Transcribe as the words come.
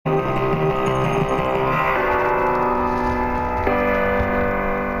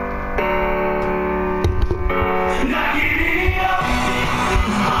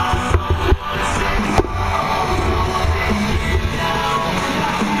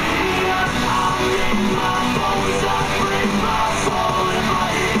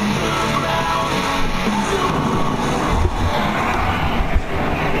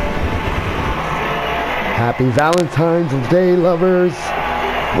Happy Valentine's Day, lovers.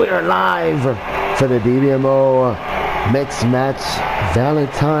 We are live for the DBMO Mixed Match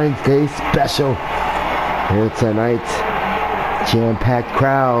Valentine's Day Special here tonight. Jam-packed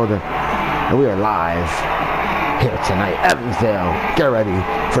crowd. And we are live here tonight, Evansville. Get ready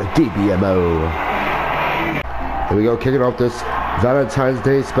for DBMO. Here we go, kicking off this Valentine's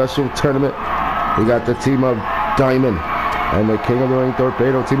Day Special tournament. We got the team of Diamond and the King of the Ring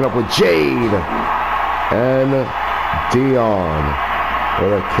Torpedo teaming up with Jade and Dion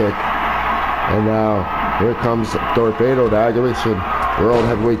with a kick. And now here comes Torpedo, the Aggravation World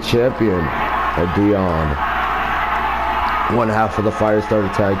Heavyweight Champion, and Dion, one half of the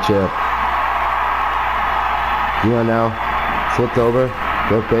Firestarter Tag Champ. Dion now flipped over.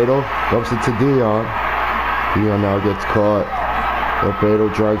 Torpedo bumps into Dion. Dion now gets caught. Torpedo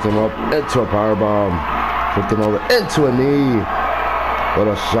drags him up into a powerbomb. Flipped him over into a knee. What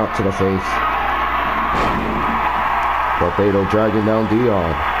a shot to the face. Torpedo dragging down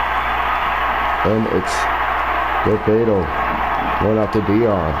Dion. And it's Torpedo going after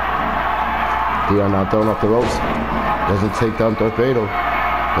Dion. Dion now thrown off the ropes. Doesn't take down Torpedo.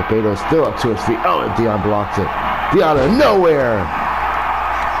 Torpedo is still up to his feet. Oh, and Dion blocks it. Dion out of nowhere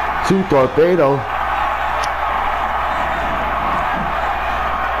to Torpedo.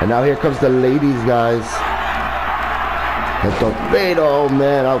 And now here comes the ladies, guys. And Torpedo, oh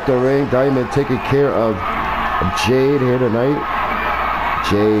man, out the ring. Diamond taking care of Jade here tonight.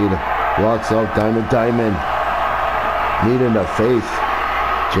 Jade blocks off Diamond. Diamond knee in the face.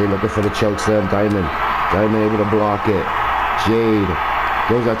 Jade looking for the choke slam. Diamond able to block it. Jade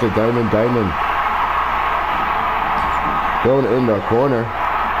goes after Diamond. Diamond going in the corner.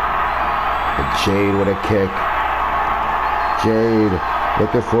 And Jade with a kick. Jade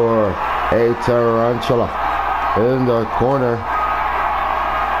looking for a tarantula in the corner.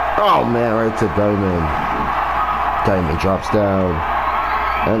 Oh man, right to Diamond. Diamond drops down.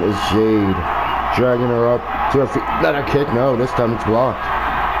 And it's Jade dragging her up to her feet. Another kick. No, this time it's blocked.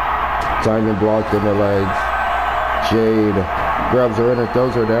 Diamond blocked in the legs. Jade grabs her in and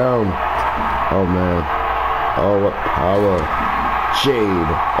throws her down. Oh man. Oh, what power. Jade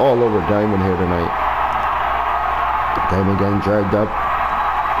all over Diamond here tonight. Diamond getting dragged up.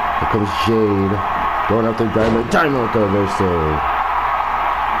 Here comes Jade going after Diamond. Diamond with the reversal.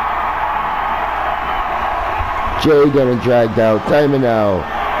 Jade getting dragged out. Diamond now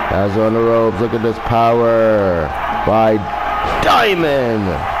has her on the ropes. Look at this power by Diamond.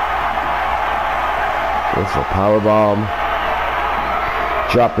 With a power bomb.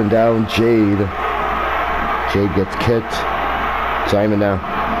 Dropping down Jade. Jade gets kicked. Diamond now.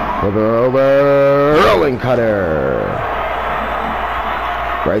 Over. Rolling cutter.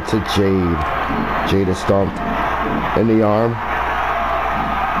 Right to Jade. Jade is stomped in the arm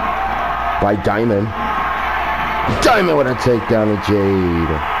by Diamond. Diamond with a takedown of Jade.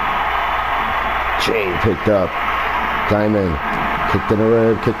 Jade picked up. Diamond kicked in the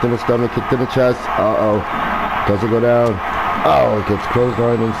rib, kicked in the stomach, kicked in the chest. Uh-oh. Doesn't go down. Oh, it gets closed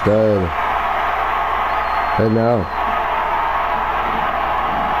on instead. And now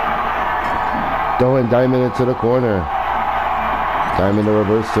throwing Diamond into the corner. Diamond the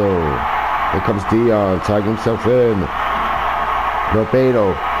reversal. Here comes Dion, tagging himself in.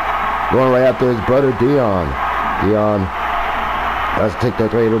 Torpedo going right after his brother Dion. Dion has to take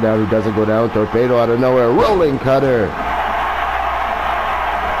Torpedo down. He doesn't go down. Torpedo out of nowhere. Rolling cutter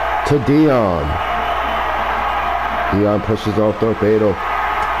to Dion. Dion pushes off Torpedo.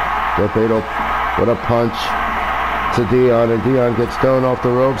 Torpedo with a punch to Dion. And Dion gets thrown off the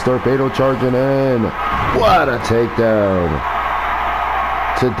ropes. Torpedo charging in. What a takedown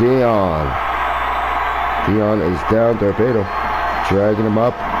to Dion. Dion is down. Torpedo dragging him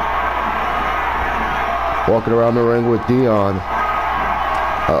up. Walking around the ring with Dion.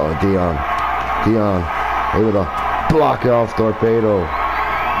 Uh-oh, Dion. Dion able to block it off Torpedo.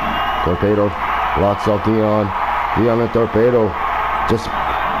 Torpedo blocks off Dion. Dion and Torpedo. Just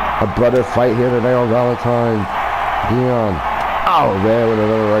a brother fight here tonight on Valentine's. Dion. Oh, man, with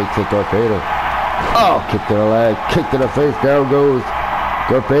another right to Torpedo. Oh, kick to the leg. Kick to the face. Down goes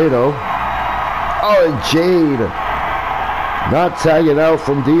Torpedo. Oh, and Jade not tagging out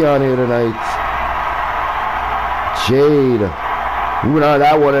from Dion here tonight. Jade moving on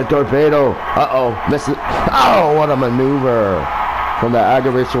that one, and Torpedo. Uh-oh, misses. Oh, what a maneuver from the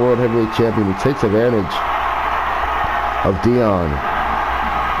Aggravation World Heavyweight Champion, who takes advantage of Dion.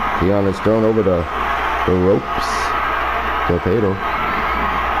 Dion is thrown over the ropes. Torpedo.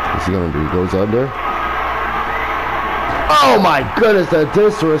 What's he gonna do? He goes under. Oh my goodness, the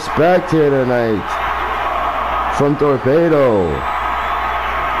disrespect here tonight from Torpedo.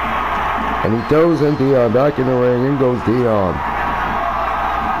 And he throws in Dion back in the ring. In goes Dion.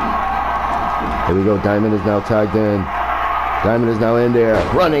 Here we go. Diamond is now tagged in. Diamond is now in there.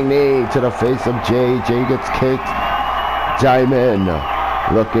 Running knee to the face of Jay. Jay gets kicked. Diamond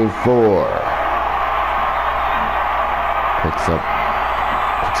looking for. Picks up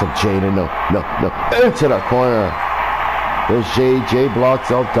Jaden. No. Into the corner. There's Jay. Jay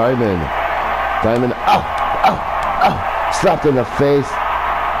blocks out Diamond. Diamond. Ow. Slapped in the face.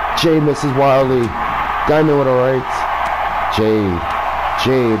 Jay misses wildly. Diamond with a right. Jay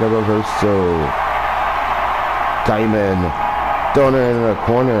the reversal. Diamond throwing her in the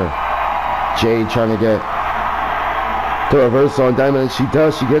corner. Jay trying to get the reversal on Diamond, and she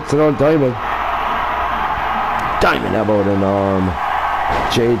does. She gets it on Diamond. Diamond elbowed in the arm.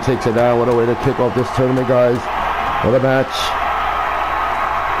 Jay takes it down. What a way to kick off this tournament, guys. What a match.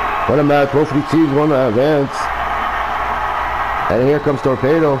 What a match. Both of these teams want to advance. And here comes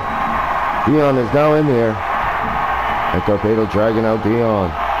Torpedo. Dion is now in there. And Torpedo dragging out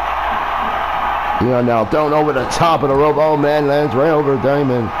Dion. Dion now thrown over the top of the rope. Oh man, lands right over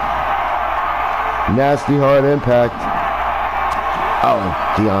Diamond. Nasty hard impact. Oh,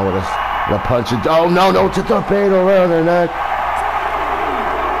 Dion with a punch. Oh no, it's a Torpedo around her neck.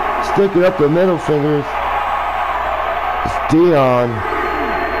 Sticking up the middle fingers. It's Dion.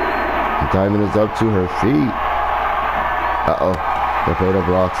 Diamond is up to her feet. Torpedo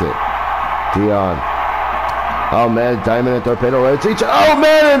blocks it. Dion. Oh man, Diamond and Torpedo right each. Oh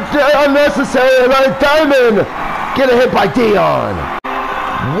man, unnecessary. Like Diamond get a hit by Dion.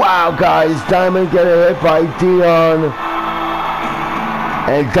 Wow, guys, Diamond get a hit by Dion.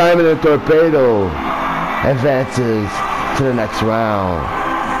 And Diamond and Torpedo advances to the next round.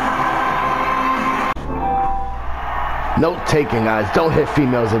 Note taking, guys. Don't hit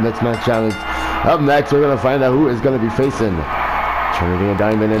females in mixed match challenge. Up next, we're going to find out who is going to be facing Trinity and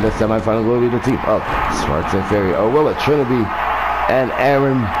Diamond in the semifinals. Will be the team of Sparks and Fairy. Or will it Trinity and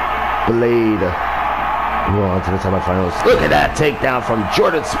Aaron Blade move on to the semifinals? Look at that takedown from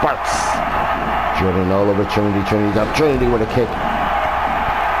Jordan Sparks. Jordan all over Trinity. Trinity's up. Trinity with a kick.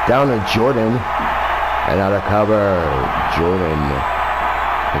 Down to Jordan. And out of cover. Jordan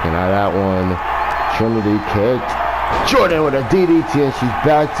picking out that one. Trinity kicked. Jordan with a DDT, and she's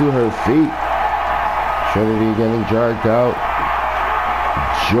back to her feet. Trinity getting dragged out.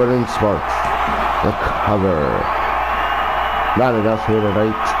 Jordan Sparks, the cover. Not enough here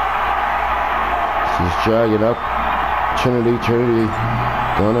tonight. She's dragging up. Trinity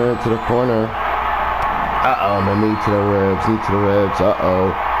going into the corner. Knee to the ribs.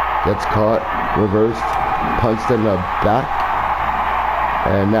 Gets caught, reversed, punched in the back.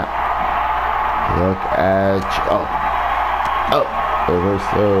 And now, look at,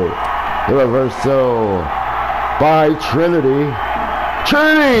 the reversal by Trinity. It's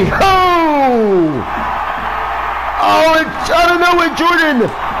out of nowhere, Jordan,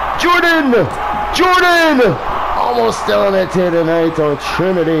 almost stealing it here tonight on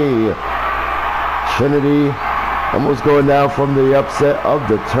Trinity. Trinity almost going down from the upset of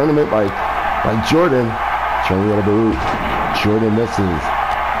the tournament by Jordan. Trinity with a boot. Jordan misses.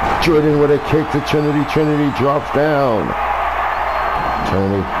 Jordan with a kick to Trinity. Trinity drops down.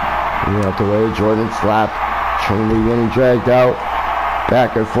 Trinity out the way. Jordan slapped. Trinity getting dragged out.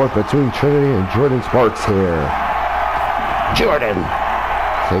 Back and forth between Trinity and Jordan Sparks here. Jordan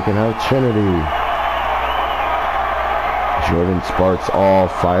taking out Trinity. Jordan Sparks all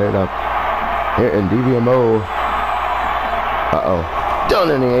fired up here in DBMO. Down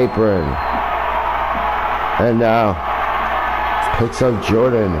in the apron. And now picks up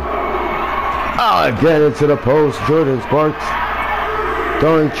Jordan. Again into the post. Jordan Sparks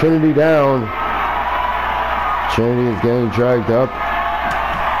throwing Trinity down. Trinity is getting dragged up.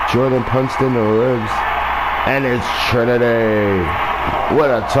 Jordan punched in the ribs. And it's Trinity. What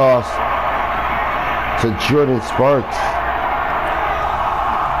a toss to Jordan Sparks.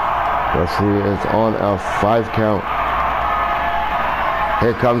 Referee is on a 5 count.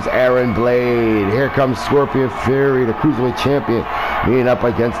 Here comes Aaron Blade. Here comes Scorpion Fury, the Cruiserweight Champion, meeting up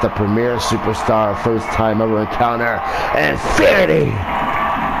against the Premier Superstar. First time ever encounter. And Fury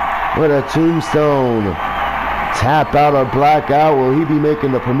with a tombstone. Tap out or blackout. Will he be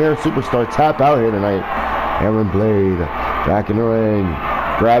making the Premier Superstar tap out here tonight? Aaron Blade back in the ring.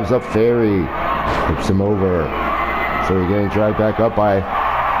 Grabs up Fury. Flips him over. Fury getting dragged back up by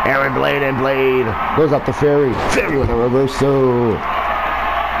Aaron Blade, and Blade goes up to Fury. Fury with a reversal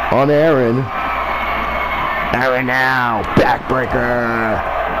on Aaron. Aaron now. Backbreaker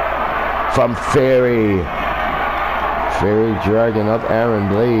from Fury. Fury dragging up Aaron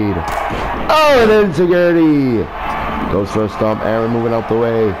Blade. And then Security goes for a stomp. Aaron moving out the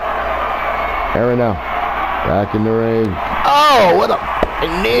way. Aaron now. Back in the ring. Oh, what a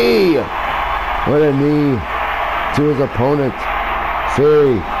knee. What a knee to his opponent.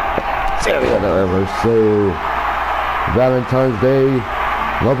 Theory on the reversal. Valentine's Day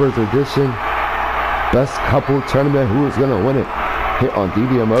Lovers Edition. Best couple tournament. Who is going to win it? Hit on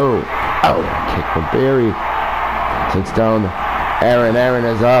DBMO. Oh, kick from Barry. Takes down Aaron. Aaron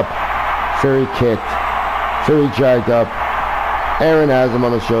is up. Theory kicked. Theory dragged up. Aaron has him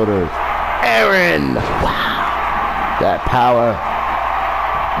on the shoulders. Aaron! Wow! That power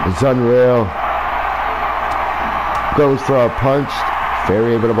is unreal. Goes for a punch.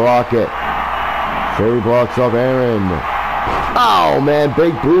 Theory able to block it. Theory blocks off Aaron. Oh man,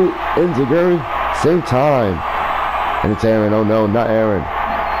 big boot. Enziguri. Same time. And it's Aaron. Oh no, not Aaron.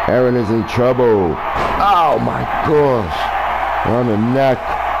 Aaron is in trouble. Oh my gosh. On the neck.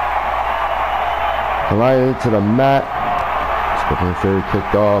 Colliding into the mat. Scorpion Theory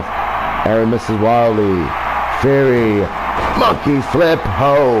kicked off. Aaron misses wildly. Theory. Monkey flip.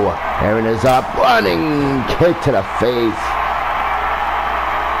 Ho. Aaron is up. Running. Kick to the face.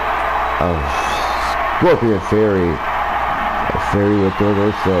 Oh. Scorpion Theory. Theory with the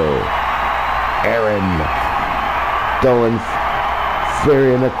reversal. Aaron. Going.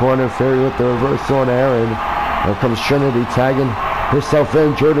 Theory in the corner. Theory with the reversal on Aaron. Here comes Trinity tagging herself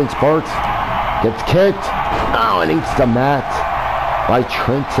in. Jordan Sparks gets kicked. Oh, and eats the mat by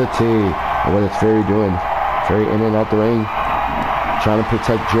Trinity. And what is Theory doing? Theory in and out the ring. Trying to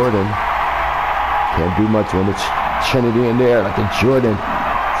protect Jordan. Can't do much when it's Trinity in there like a Jordan.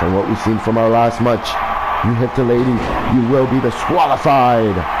 From what we've seen from our last match. You hit the lady, you will be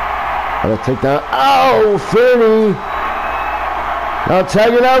disqualified. Gonna take down. Oh, Theory. Not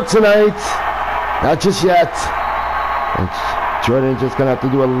tagging out tonight. Not just yet. And Jordan just gonna have to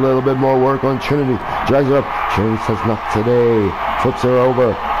do a little bit more work on Trinity. Drags her up. Trinity says not today. Flips her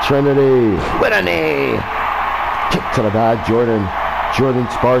over. Trinity with a knee. Kick to the back. Jordan. Jordan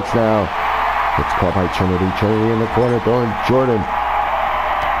Sparks now. Gets caught by Trinity. Trinity in the corner throwing Jordan.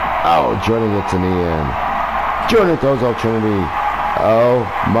 Oh, Jordan gets a knee in. Jordan throws off Trinity. Oh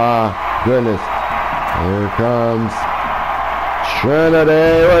my goodness. Here comes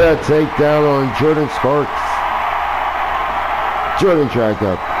Trinity. What a takedown on Jordan Sparks. Jordan dragged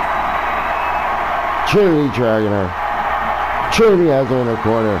up. Trinity dragging her. Trinity has her in her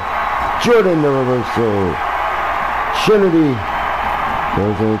corner. Jordan the reversal. Trinity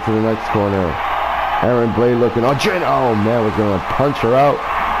goes into the next corner. Aaron Blade looking on. Oh man, was going to punch her out.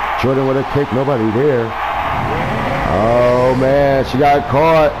 Jordan with a kick. Nobody there. Oh man, she got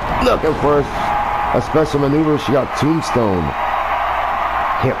caught. Looking for a special maneuver. She got tombstone.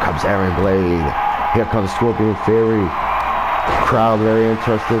 Here comes Aaron Blade. Here comes Scorpion Theory. Crowd very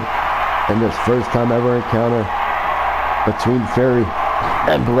interested in this first time ever encounter between Theory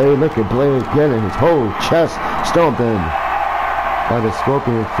and Blade. Look at Blade getting his whole chest stomped in by the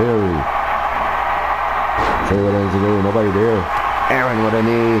Scorpion Theory. Theory with Enziguri, nobody there. Aaron with a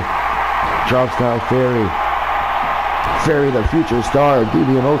knee. Drops down Theory. Theory, the future star of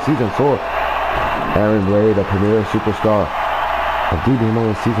DBMO Season 4. Aaron Blade, the premier superstar of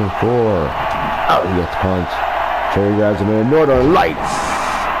DBMO Season 4. Oh, he gets punched. Theory grabs him in. Northern Lights.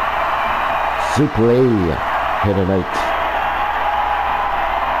 Suplee. Hit a night.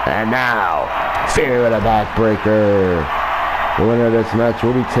 And now, Theory with a backbreaker. The winner of this match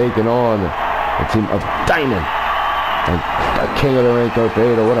will be taking on the team of Diamond. And the King of the Ring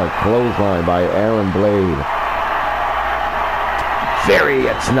Torpedo. What a clothesline by Aaron Blade. Theory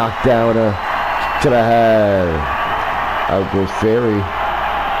gets knocked down to the head. Out goes Theory.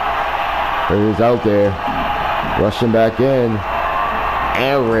 Theory's out there. Rushing back in.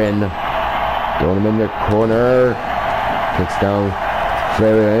 Aaron. Throwing him in the corner. Kicks down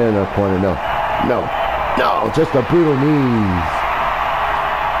Theory in the corner. No. Just a brutal knees.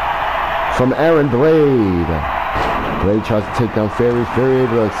 From Aaron Blade. Blade tries to take down Theory. Theory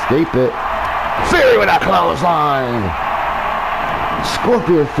able to escape it. Theory with a clothesline.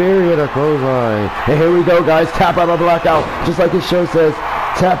 Scorpion Theory at a clothesline. And here we go, guys. Tap out of blackout. Just like the show says.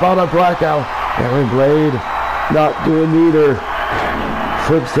 Tap out of blackout. Aaron Blade not doing neither.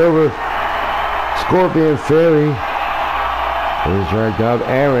 Flips over. Scorpion Theory. He's dragged out.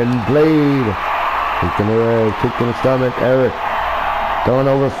 Aaron Blade. Kicked in the leg. Kicked in the stomach. Eric. Going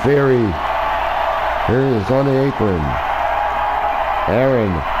over Theory. Here he is on the apron.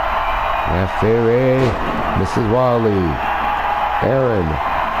 Aaron. Now Theory. Mrs. Wally. Aaron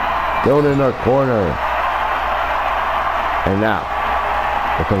going in our corner. And now,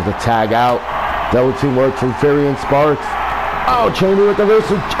 here comes the tag out. Double team work from Theory and Sparks. Oh, Trinity with the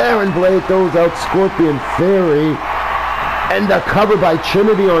reversal. Aaron Blade throws out Scorpion Theory. And the cover by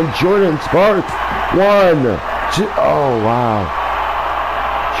Trinity on Jordan Sparks. 1, 2. Oh, wow.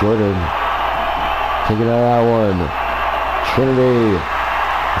 Jordan taking out that one. Trinity.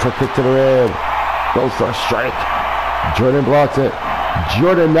 It's a kick to the rib. Goes for a strike. Jordan blocks it.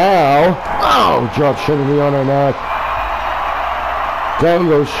 Jordan now. Oh, drops Trinity on her neck. Down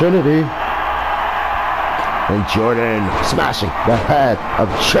goes Trinity. And Jordan smashing the head of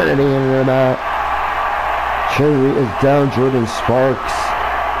Trinity into the mat. Trinity is down. Jordan Sparks.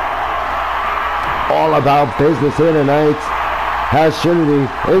 All about business here tonight. Has Trinity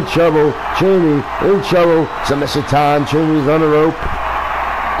in trouble. Trinity in trouble. Submission time. Trinity's on the rope.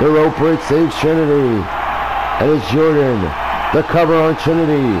 The rope break saves Trinity. And it's Jordan. The cover on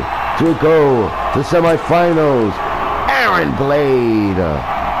Trinity. To go to semifinals. Aaron Blade.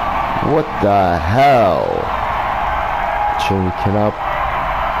 What the hell? Trinity cannot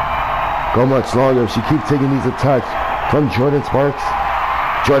go much longer if she keeps taking these attacks from Jordan Sparks.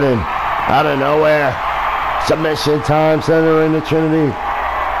 Jordan out of nowhere. Submission time, center into Trinity.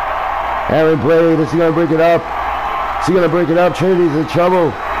 Aaron Blade, is he going to break it up? Is he going to break it up? Trinity's in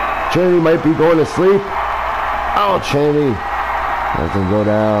trouble. Trinity might be going to sleep. Oh, Trinity doesn't go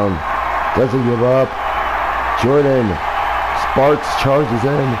down. Doesn't give up. Jordan Sparks charges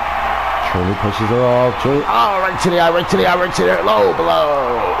in. Trinity pushes her off. Trinity, oh, right to the eye, right to the eye, right to the eye. Low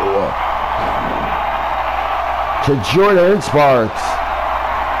blow. To Jordan Sparks.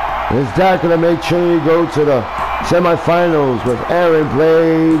 Is that going to make Trinity go to the semifinals with Aaron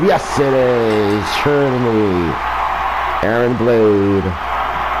Blade? Yes, it is. Trinity. Aaron Blade.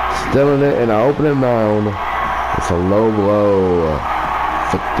 Still in it in an opening round. It's a low blow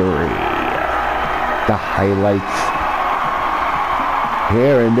victory. The highlights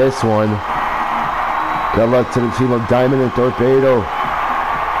here in this one. Good luck to the team of Diamond and Torpedo.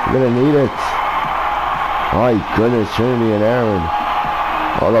 You're going to need it. My goodness, Trinity and Aaron.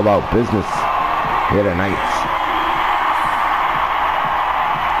 All about business here tonight.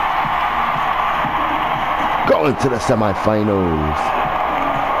 Going to the semifinals.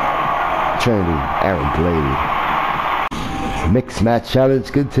 Trinity, Aaron Blade. Mixed match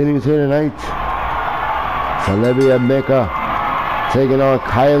challenge continues here tonight. It's Olivia Mika taking on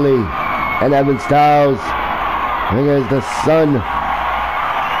Kylie and Evan Styles. Mika is the son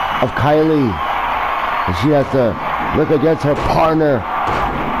of Kylie. And she has to look against her partner,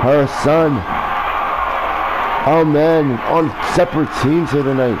 her son. Oh man, on separate teams here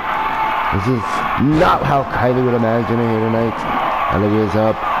tonight. This is not how Kylie would imagine it here tonight. Olivia's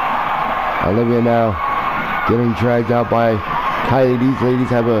up. Olivia now getting dragged out by Kylie. These ladies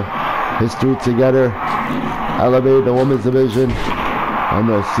have a history together. Elevated the women's division on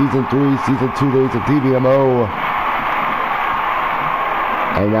the season 3, season 2 days of DBMO.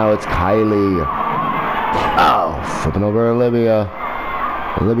 And now it's Kylie. Oh, flipping over Olivia.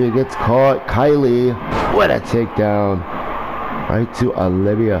 Olivia gets caught. Kylie with a takedown. Right to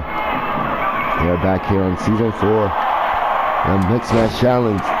Olivia. They're back here on season 4. A mixed match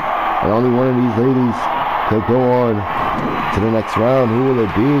challenge. And only one of these ladies could go on to the next round. Who will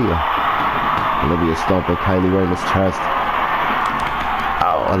it be? Olivia stomping Kylie right in his chest.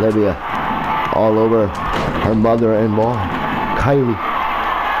 Oh, Olivia all over her mother-in-law, Kylie.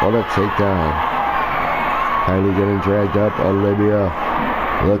 What a takedown. Kylie getting dragged up. Olivia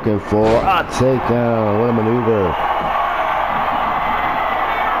looking for a takedown. What a maneuver.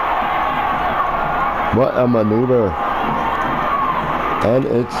 What a maneuver. And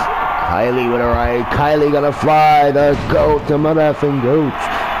it's Kylie with a right. Kylie gonna fly. The goat, the motherfucking goat.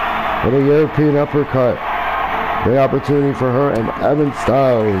 With a European uppercut. Big opportunity for her and Evan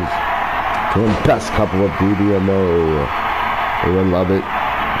Styles. The best couple of DBMO. We would love it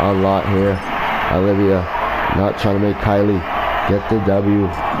a lot here. Olivia not trying to make Kylie get the W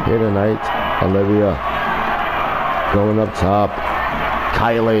here tonight. Olivia going up top.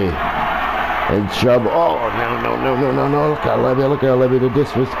 Kylie in trouble. Oh, no. Look at Olivia. The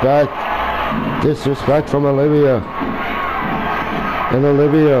disrespect. Disrespect from Olivia. And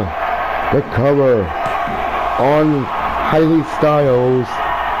Olivia, the cover on Kylie Styles.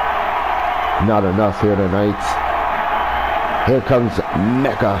 Not enough here tonight. Here comes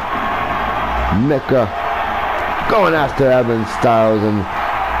Mika. Mika going after Evan Styles, and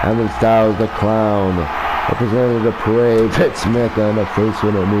Evan Styles, the clown, representing the parade, hits Mika in the face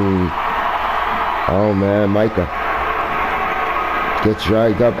with a knee. Oh man, Mika gets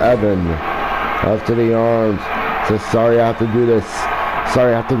dragged up. Evan up to the arms. Says, sorry I have to do this.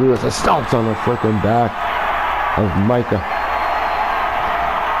 Sorry I have to do this. It stomps on the freaking back of Mika.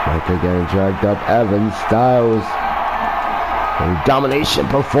 Mika getting dragged up. Evan Styles. A domination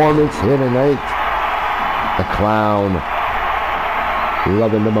performance here tonight. The clown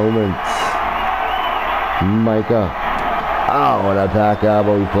Loving the moment. Micah. Oh, and a back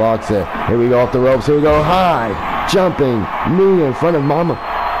elbow. He blocks it. Here we go off the ropes. Here we go. High. Jumping. Knee in front of Mama.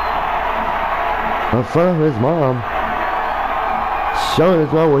 In front of his mom. Showing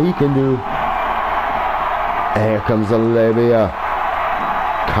his mom what he can do. And here comes Olivia.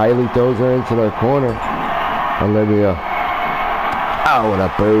 Kylie throws her into the corner. Olivia. Oh, what a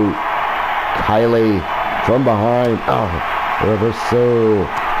boot. Kylie from behind. Oh, reversal.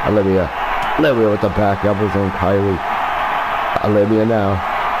 Olivia with the back elbows on Kylie. Olivia now.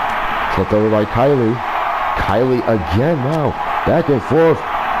 Flipped over by Kylie. Kylie again now. Back and forth.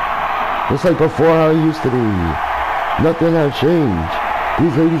 Just like before how it used to be. Nothing has changed.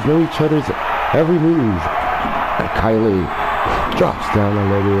 These ladies know each other's every move. And Kylie drops down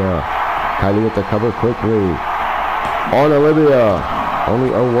Olivia. Kylie with the cover quickly. On Olivia. Only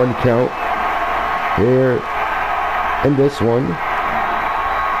a 1 count here in this one.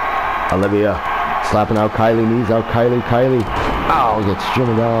 Olivia slapping out Kylie. Knees out Kylie. Oh, gets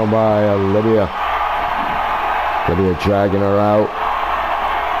driven down by Olivia. Olivia dragging her out.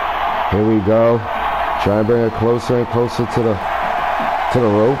 Here we go. Try and bring her closer and closer to the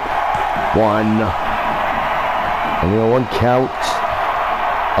rope. 1. Only a 1 count.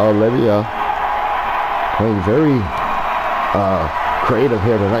 Olivia playing very creative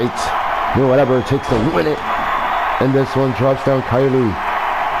here tonight. Do whatever it takes to win it. And this one drops down Kylie.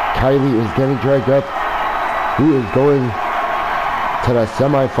 Kylie is getting dragged up. Who is going to the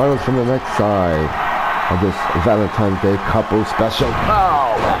semifinals from the next side of this Valentine's Day couple special.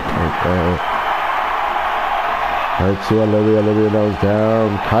 Oh, okay. Right to Olivia. Olivia goes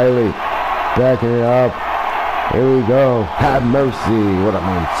down. Kylie backing it up. Here we go. Have mercy. What an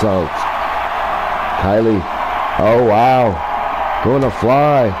insult. Kylie. Oh, wow. Going to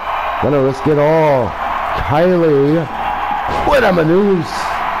fly. Gonna risk it all. Kylie. What a maneuver.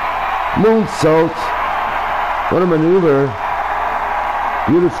 Moonsault. What a maneuver.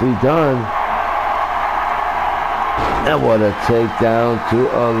 Beautifully done. And what a takedown to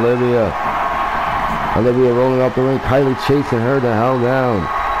Olivia. Olivia rolling up the ring. Kylie chasing her the hell down.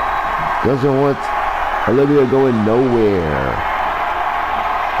 Doesn't want Olivia going nowhere.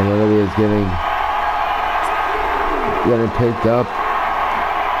 And Olivia's getting picked up.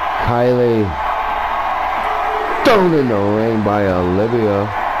 Kylie thrown in the ring by Olivia.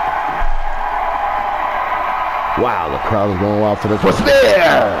 Wow, the crowd is going wild for this. What's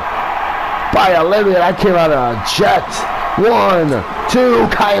there? By Olivia, that came out of a jet. 1, 2,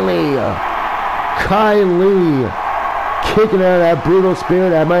 Kylie. Kylie kicking out of that brutal spear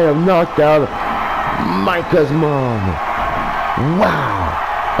that might have knocked out Micah's mom.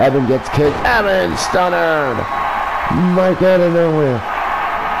 Wow. Evan gets kicked. Evan stunnered. Micah out of nowhere.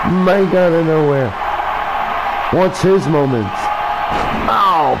 Wants his moment.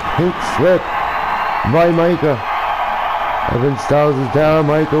 Oh, pink slip by Micah. Evan Styles is down.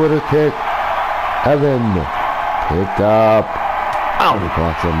 Micah with a kick. Evan picked up. Oh, he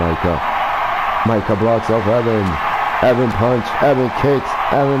blocks on Micah. Micah blocks off Evan. Evan punch. Evan kicks.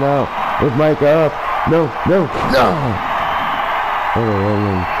 Evan out with Micah up. No. What a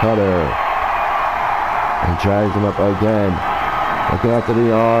rolling cutter. And drags him up again. Looking after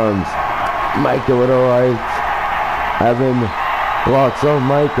the arms. Micah with a right. Evan blocks off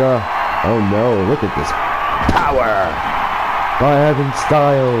Micah. Oh no, look at this power by Evan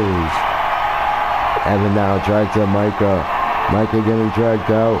Styles. Evan now dragged to Micah. Micah getting dragged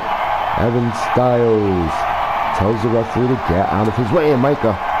out. Evan Styles tells the referee to get out of his way. And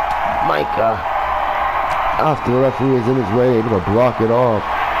Micah, after the referee is in his way, able to block it off.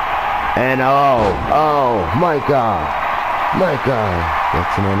 And Micah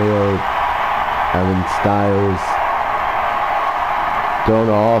gets him on the road. Evan Styles thrown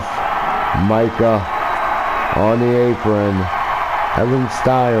off. Micah on the apron. Evan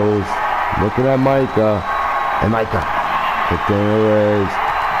Styles looking at Micah. And Micah kicked in the raise.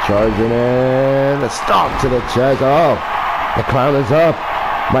 Charging in. A stomp to the chest. Oh, the clown is up.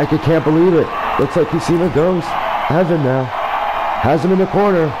 Micah can't believe it. Looks like he's seen a ghost. Evan now has him in the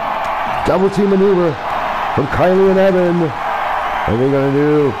corner. Double team maneuver from Kylie and Evan. What are they going to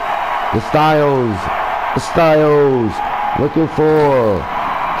do? The Styles looking for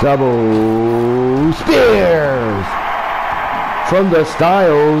double spears from the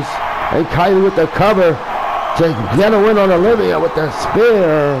Styles. And Kylie with the cover to get a win on Olivia with the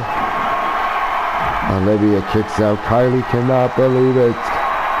spear. Olivia kicks out. Kylie cannot believe it.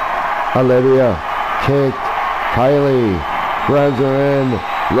 Olivia kicked. Kylie grabs her in.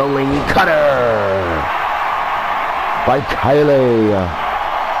 Rolling cutter by Kylie.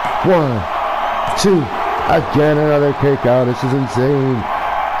 1, 2, Again, another kick out. This is insane.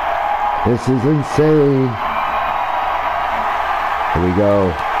 This is insane. Here we go.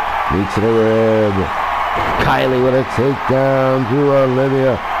 Knee to the rib. Kylie with a takedown to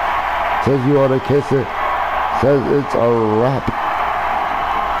Olivia. Says you ought to kiss it. Says it's a wrap.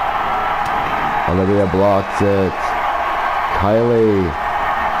 Olivia blocks it. Kylie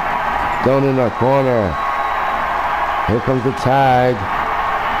down in the corner. Here comes the tag.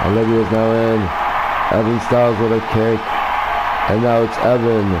 Olivia's now in. Evan Styles with a kick. And now it's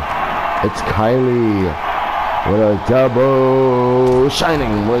Evan. It's Kylie with a double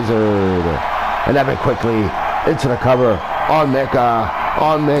Shining Wizard. And Evan quickly into the cover on Mecca.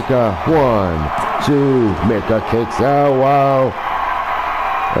 On Mecca. 1, 2. Mecca kicks out. Wow.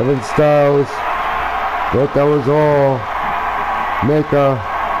 Evan Styles thought that was all. Mecca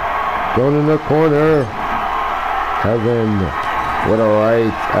going in the corner. Evan with a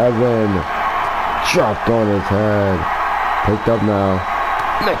right. Evan dropped on his head. Picked up now.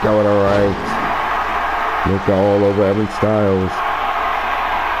 Mecca with a right. Mecca all over Evan Styles.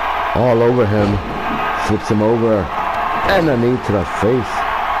 All over him. Flips him over. And a knee to the face.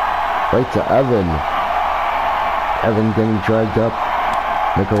 Right to Evan. Evan getting dragged up.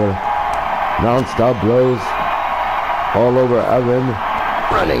 Mecca with a non-stop blows. All over Evan.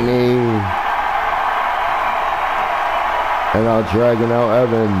 Running knee. And now dragging out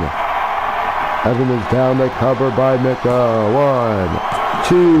Evan. Evan is down the cover by Mecca. 1,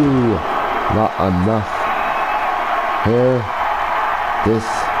 2. Not enough. Here. This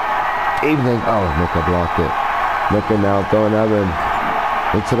evening. Oh, Mecca blocked it. Mecca now throwing Evan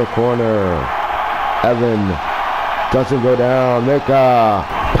into the corner. Evan doesn't go down. Mecca.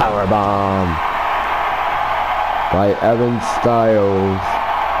 Powerbomb by Evan Styles.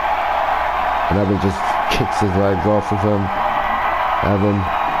 And Evan just kicks his legs off of him. Evan,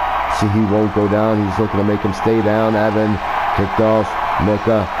 see, he won't go down. He's looking to make him stay down. Evan kicked off.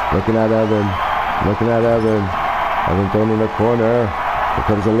 Mecca looking at Evan. Looking at Evan. Evan thrown in the corner. Here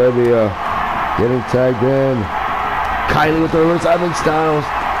comes Olivia. Getting tagged in. Kylie with the reverse. Evan Styles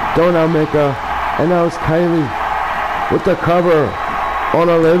throwing out Mecca. And now it's Kylie with the cover on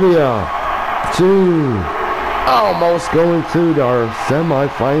Olivia. 2. Almost going to our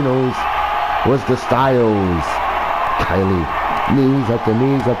semifinals was the Styles. Kylie, knees after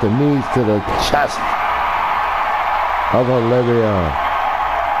knees after knees to the chest of Olivia.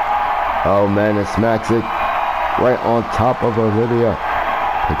 Oh man, it smacks it right on top of Olivia.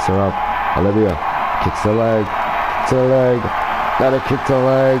 Picks her up. Olivia kicks the leg. To the leg. Got a kick to the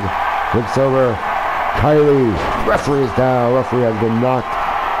leg. Flips over. Kylie. Referee is down. Referee has been knocked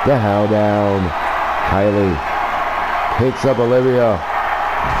the hell down. Kylie picks up Olivia.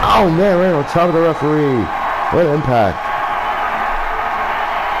 Oh man, right on top of the referee. What impact.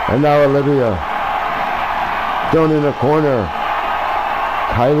 And now Olivia down in the corner.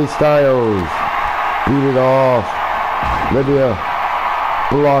 Kylie Styles beat it off. Olivia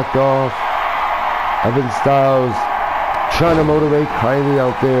blocked off. Evan Styles trying to motivate Kylie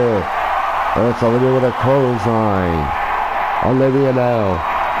out there. And it's Olivia with a clothesline. Olivia now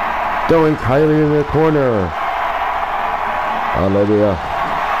throwing Kylie in the corner. Olivia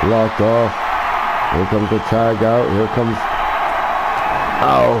blocked off. Here comes the tag out. Here comes...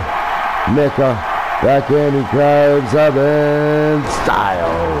 Oh, Mecca back in. He grabs Evan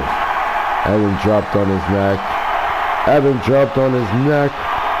Styles. Evan dropped on his neck. Evan dropped on his neck.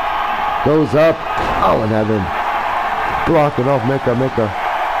 Goes up. Oh, and Evan blocking off Mecca. Mecca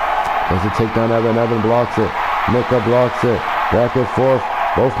doesn't take down Evan. Evan blocks it. Mecca blocks it. Back and forth.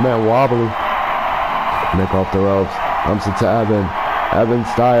 Both men wobbly. Mecca off the ropes. Bumps it to Evan. Evan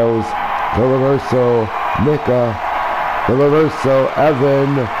Styles. The reversal. Mecca. The reversal.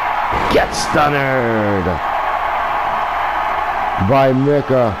 Evan gets stunned by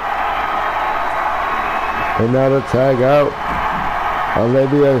Mecca. And now the tag out.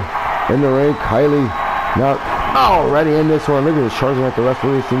 Olivia in the ring. Kylie now already in this one. Olivia is charging at the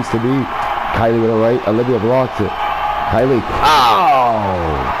referee. Seems to be Kylie with a right. Olivia blocks it. Kylie.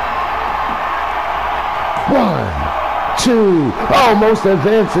 Oh! 1, 2. Almost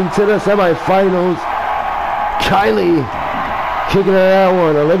advancing to the semifinals. Kylie kicking at that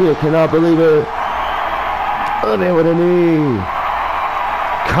one. Olivia cannot believe it. Olivia with a knee.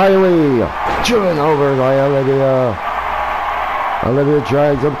 Kylie driven over by Olivia. Olivia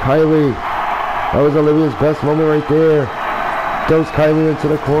drags up Kylie. That was Olivia's best moment right there. Throws Kylie into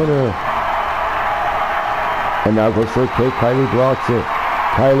the corner. And now goes for a kick. Kylie blocks it.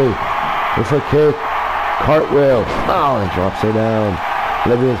 Kylie with a kick. Cartwheel. Oh, and drops her down.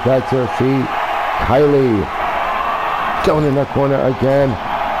 Olivia's back to her feet. Kylie down in the corner again.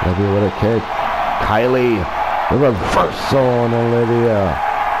 Olivia with a kick. Kylie, the reversal on Olivia.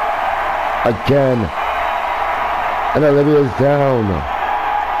 Again. And Olivia's down.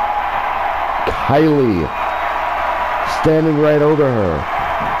 Kylie standing right over her.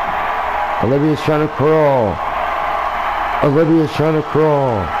 Olivia's trying to crawl. Olivia's trying to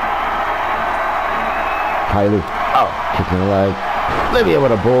crawl. Kylie, oh, kicking the leg. Olivia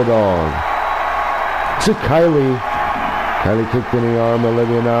with a bulldog. To Kylie. Kylie kicked in the arm.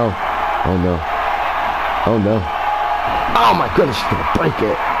 Olivia now. Oh no. Oh no. Oh my goodness, she's gonna break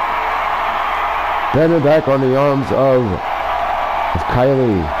it. Bending back on the arms of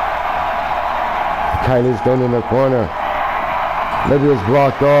Kylie. Kylie's down in the corner. Olivia's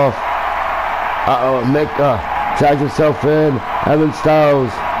blocked off. Uh-oh, Mika tags himself in. Evan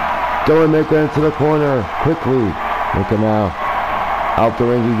Styles going Mika into the corner quickly. Mika now. Out the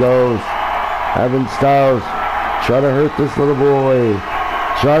ring he goes. Evan Styles trying to hurt this little boy.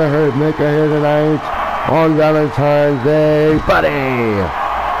 Trying to hurt Mika here tonight on Valentine's Day. Buddy!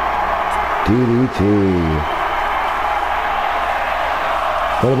 DDT.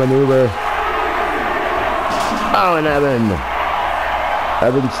 What a maneuver. Oh, and Evan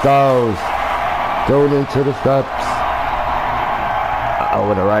Styles going into the steps.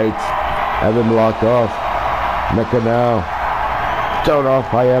 With the right. Evan blocked off. Mika now. Thrown off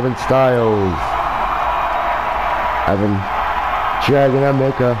by Evan Styles. Evan dragging at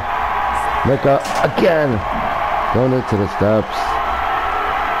Mika. Mika again. Going into the steps.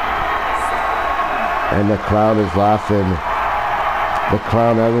 And the clown is laughing. The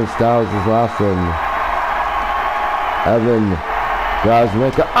clown Evan Styles is laughing. Evan grabs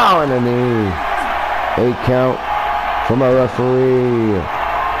Mika. Oh, and a knee. 8 count from our referee.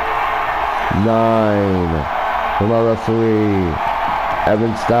 9 from our referee.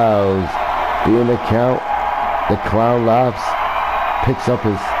 Evan Styles being the count. The clown laughs. Picks up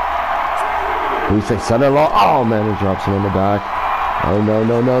his, we say, son-in-law. Oh man, he drops him in the back. Oh no,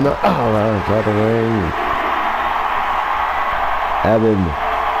 no, no, no. Oh, it's out the ring. Evan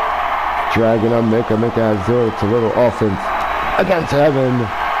dragging on Mika. Mika has 0 to little offense against Evan.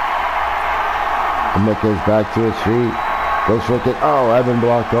 And Mika is back to his feet. Goes for it. Oh, Evan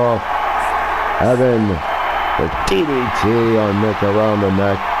blocked off. Evan, the DDT on Mika around the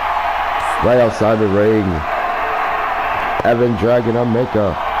neck. Right outside the ring. Evan dragging on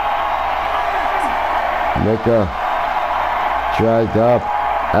Mika. Mika dragged up.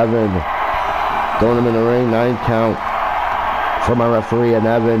 Evan throwing him in the ring. 9 count from my referee. And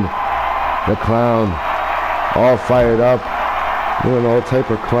Evan, the clown, all fired up, doing all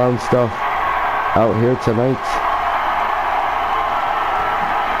type of clown stuff out here tonight.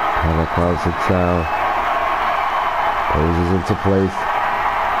 And the clown sits down, poses into place,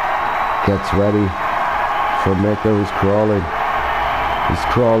 gets ready for Mika, who's crawling. He's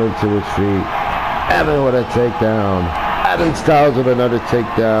crawling to his feet. Evan with a takedown. Evan Styles with another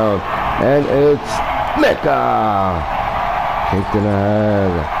takedown. And it's Mika. Kicked in the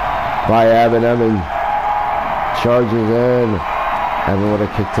head by Evan. Evan charges in. Evan with a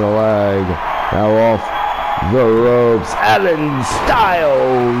kick to the leg. Now off the ropes. Evan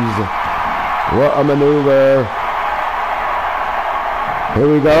Styles. What a maneuver. Here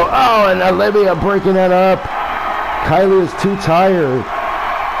we go. Oh, and Olivia breaking that up. Kylie is too tired.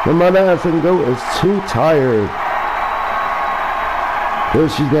 The mother effing goat is too tired.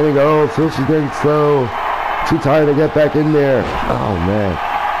 Feels she's getting old. Feels she's getting slow. Too tired to get back in there. Oh man.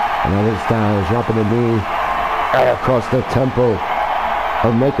 And Evan Styles dropping the knee right across the temple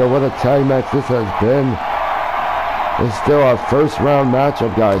of Mika. What a tag match this has been. It's still our first round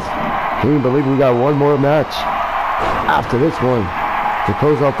matchup, guys. Can you believe we got one more match after this one to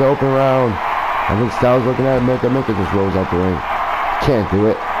close off the open round? Evan Styles looking at Mika. Mika just rolls out the ring. Can't do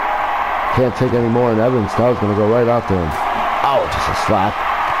it. Can't take any more. And Evan Styles gonna go right after him. Oh, just a slap.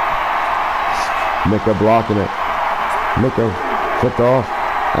 Mika blocking it. Mika flipped off.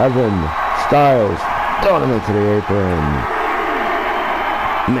 Evan Styles throwing him into the apron.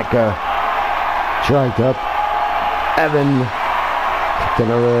 Mika dragged up. Evan kicked in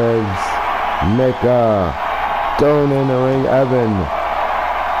the ribs. Mika thrown in the ring. Evan.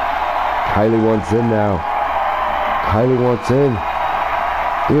 Kylie wants in now. Kylie wants in.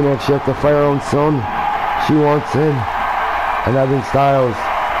 Even if she has to fight her own son, she wants in. And Evan Styles.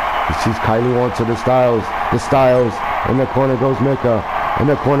 He sees Kylie wants to the Styles. The Styles. In the corner goes Mika. In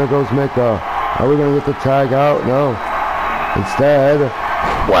the corner goes Mika. Are we going to get the tag out? No. Instead,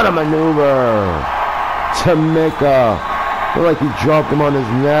 what a maneuver to Mika. Looked like he dropped him on his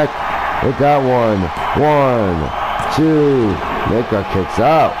neck with that one. 1, 2. Mika kicks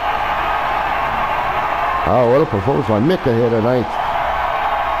out. Oh, what a performance by Mika here tonight.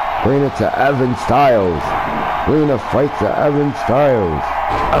 Bringing it to Evan Styles. Bringing the fight to Evan Styles.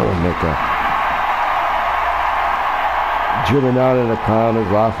 Oh, Mika. Driven out and the clown is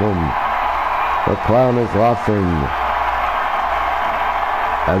laughing. The clown is laughing.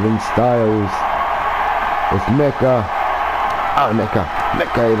 Evan Styles with Mika. Oh, Mika.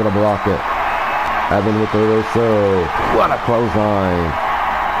 Mika able to block it. Evan with the reversal. What a clothesline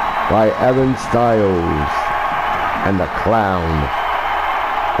by Evan Styles. And the clown.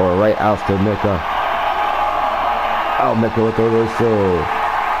 Or right after Mika. Oh, Mika with the reversal.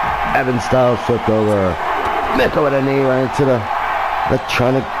 Evan Styles flipped over. Mika with a knee right into the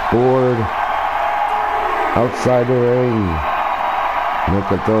electronic board. Outside the ring.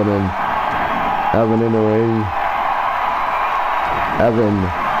 Mika thrown in. Evan in the ring. Evan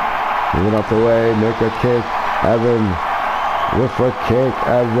moving out the way. Mika kick. Evan with a kick.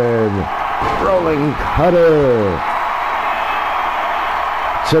 Evan rolling cutter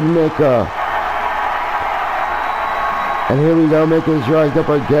to Mika. And here we go. Mika's dragged up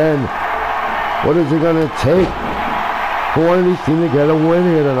again. What is it going to take for one of these teams to get a win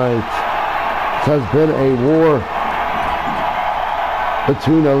here tonight? This has been a war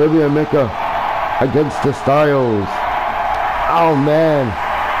between Olivia and Mika against the Styles. Oh man,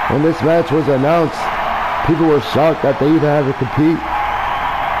 when this match was announced, people were shocked that they even had to compete.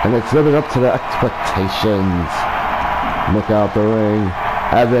 And it's living up to the expectations. Mika out the ring.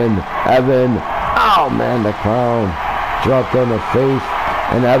 Evan. Oh man, the clown dropped on the face.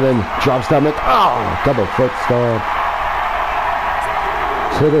 And Evan drops down. Oh, double foot stomp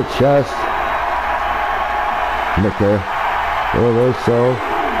to the chest. Mika reversal.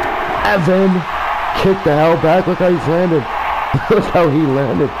 Evan kicked the hell back. Look how he's landed. Look how he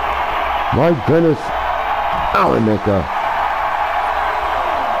landed. My goodness. Oh, and Mika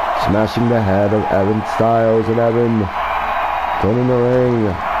smashing the head of Evan Styles, and Evan going in the ring.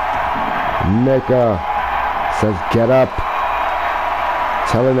 Mika says, "Get up."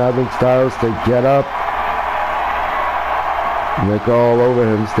 Telling Evan Styles to get up. Mika all over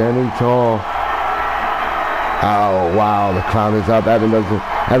him, standing tall. Oh wow, the clown is up. Evan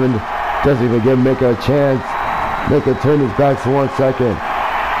doesn't even give Mika a chance. Mika turned his back for 1 second.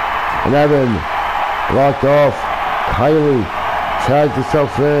 And Evan locked off. Kylie tags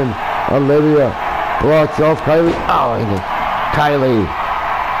herself in. Olivia blocks off Kylie. Oh, and Kylie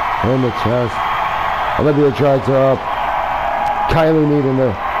in the chest. Olivia drags her up. Kylie needing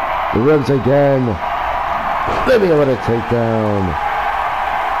the ribs again. Olivia with a takedown.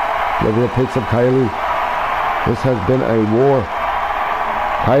 Olivia picks up Kylie. This has been a war.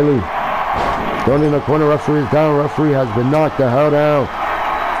 Kylie going in the corner. Referee is down. Referee has been knocked the hell down.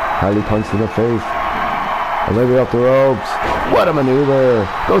 Kylie punched in the face. Olivia up the ropes. What a maneuver.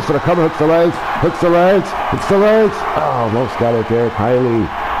 Goes for the cover. Hooks the legs. Hooks the legs. Hooks the legs. Oh, almost got it there. Kylie.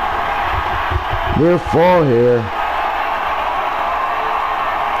 Near fall here.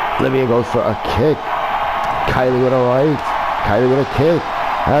 Olivia goes for a kick. Kylie with a right. Kylie with a kick.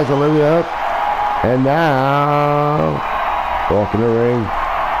 Has Olivia up. And now, walking the ring.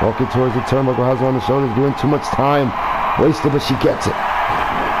 Walking towards the turnbuckle. Has her on the shoulders. Doing too much time. Wasted, but she gets it.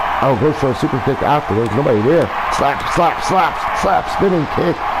 Oh, goes for a super kick afterwards. Nobody there. Slap, slap, slap, slap. Spinning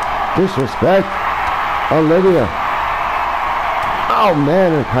kick. Disrespect. Olivia. Oh,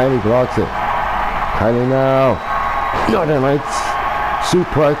 man. And Kylie blocks it. Kylie now. Northern Lights.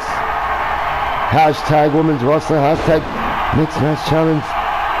 Suplex. Hashtag women's wrestling. Hashtag mixed match challenge.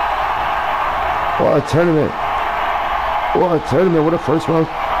 What a tournament. What a tournament. What a first round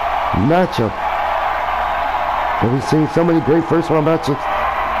matchup. And we've seen so many great first round matchups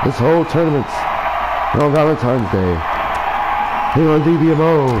this whole tournament. On Valentine's Day. Here on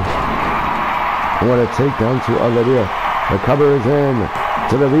DBMO. What a takedown to Olivia. The cover is in.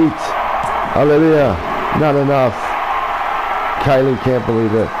 To the beat. Olivia. Not enough. Kylie can't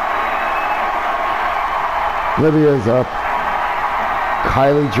believe it. Olivia's up.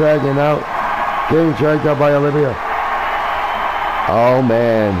 Kylie dragging out. Getting dragged out by Olivia. Oh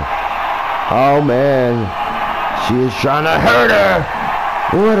man. Oh man. She is trying to hurt her.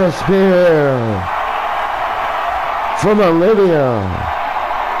 What a spear. From Olivia.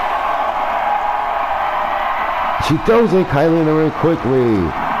 She throws in Kylie in the ring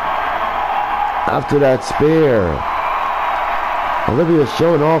quickly. After that spear. Olivia's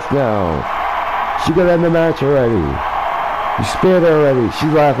showing off now. She could end the match already. You speared her already.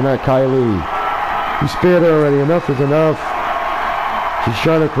 She's laughing at Kylie. You speared her already. Enough is enough. She's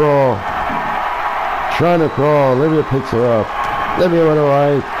trying to crawl. Trying to crawl. Olivia picks her up. Olivia on the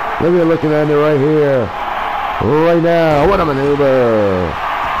right. Olivia looking at it right here. Right now. What a maneuver.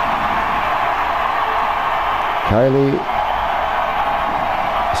 Kylie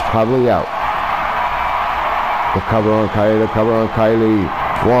is probably out. The cover on Kylie, the cover on Kylie.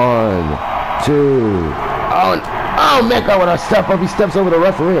 1, 2. Oh, Mecca with a step up. He steps over the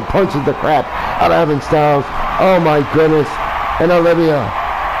referee and punches the crap out of Evan Styles. Oh my goodness. And Olivia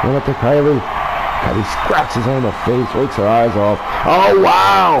went up to Kylie. Kylie scratches her in the face, wakes her eyes off. Oh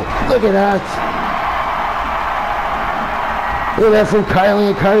wow! Look at that! Look at that from Kylie,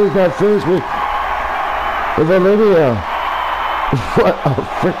 and Kylie's got finished with Olivia. What a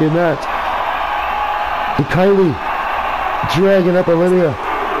freaking match. And Kylie dragging up Olivia.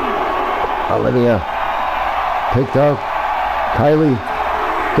 Olivia picked up. Kylie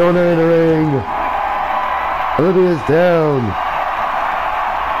going in the ring. Olivia's down.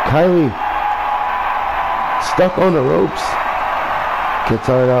 Kylie stuck on the ropes. Gets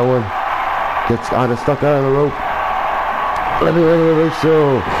out of that one. Gets stuck out of the rope. Olivia in the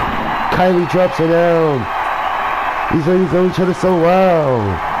reversal. Kylie drops her down. These ladies know each other so well.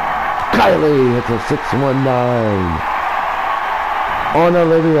 Kylie hits a 619 on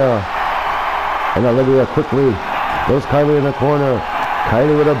Olivia. And Olivia quickly throws Kylie in the corner.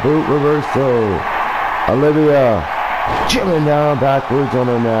 Kylie with a boot reversal. Olivia chilling down backwards on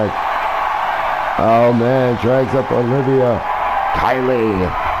her neck. Oh man, drags up Olivia. Kylie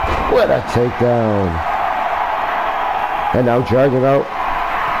with a takedown. And now dragging out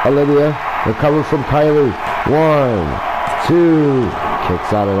Olivia. Recover from Kylie. 1, 2.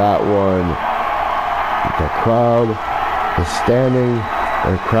 Kicks out of that one. The crowd is standing.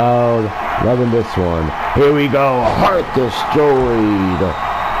 The crowd loving this one. Here we go. Heart destroyed.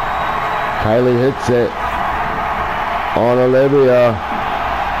 Kylie hits it on Olivia.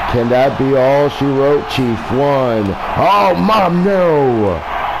 Can that be all she wrote, Chief? 1. Oh, Mom, no.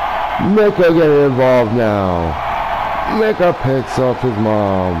 Mecca getting involved now. Mecca picks up his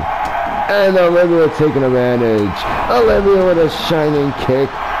mom. And Olivia taking advantage. Olivia with a shining kick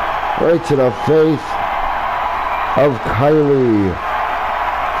right to the face of Kylie.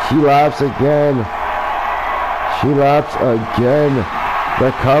 She laughs again. She laughs again.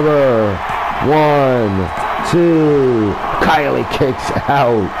 The cover. 1, 2. Kylie kicks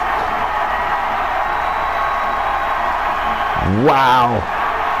out. Wow.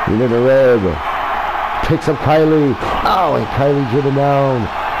 Into the rib. Picks up Kylie. Oh, and Kylie driven down.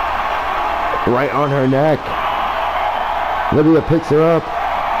 Right on her neck. Olivia picks her up.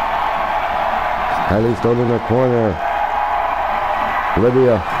 Kylie's thrown in the corner.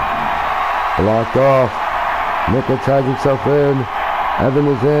 Olivia blocked off. Mecca tags himself in. Evan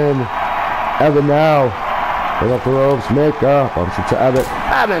is in. Evan now. Right off the ropes. Mecca bumps it to Evan.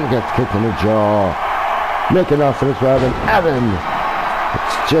 Evan gets kicked in the jaw. Mecca now finished with Evan. Evan.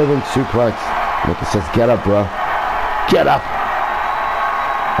 It's German suplex. Mecca says, get up, bro. Get up.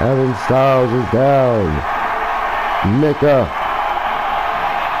 Evan Styles is down. Mecca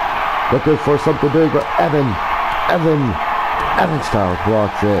looking for something big, but Evan Styles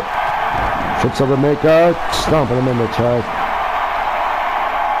blocks it. Flips over Mecca, stomping him in the chest.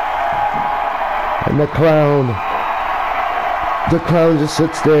 And the clown just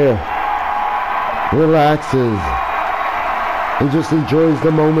sits there, relaxes, and just enjoys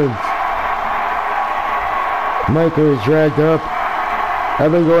the moment. Micah is dragged up.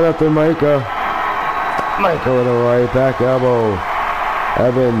 Evan going after Micah. Micah with a right back elbow.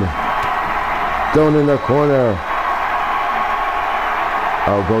 Evan thrown in the corner.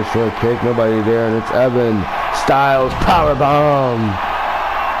 Oh, goes for a kick. Nobody there, and it's Evan Styles powerbomb.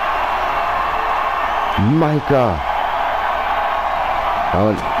 Micah. Oh,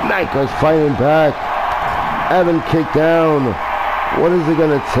 and Micah's fighting back. Evan kicked down. What is it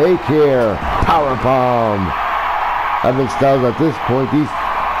going to take here? Powerbomb. Evan Styles at this point,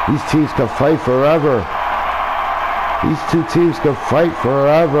 these teams can fight forever. These two teams can fight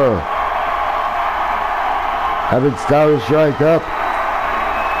forever. Evan Styles dragged up.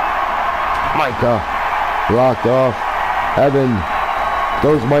 Micah blocked off. Evan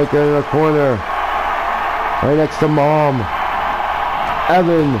throws Micah in the corner. Right next to Mom.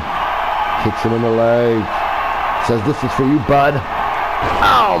 Evan kicks him in the leg. Says, this is for you, bud.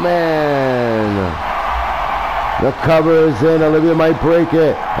 Oh, man. The cover is in. Olivia might break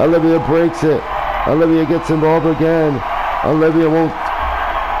it. Olivia breaks it. Olivia gets involved again. Olivia won't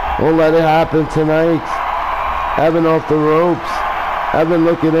let it happen tonight. Evan off the ropes. Evan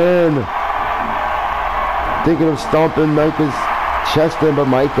looking in. Thinking of stomping Micah's chest in, but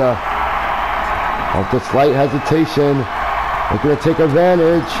Micah, off the slight hesitation, looking to take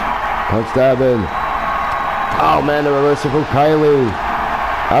advantage. Punch to Evan. Oh man, the reversal from Kylie.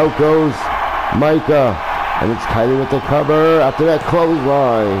 Out goes Micah. And it's Kylie with the cover. After that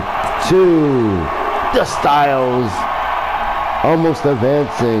clothesline. 2. The Styles almost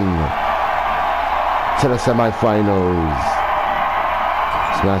advancing to the semifinals.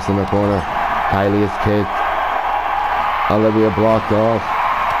 Smash in the corner. Kylie is kicked. Olivia blocked off.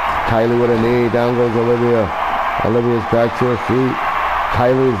 Kylie with a knee. Down goes Olivia. Olivia's back to her feet.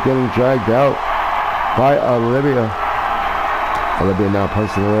 Kylie is getting dragged out by Olivia. Olivia now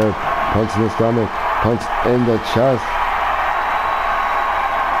punching the rib. Punch in the stomach. Punch in the chest.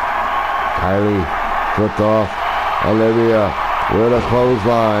 Kylie flipped off. Olivia with a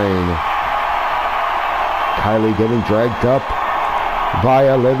clothesline. Kylie getting dragged up by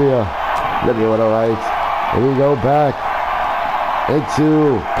Olivia. Olivia with a right. Here we go back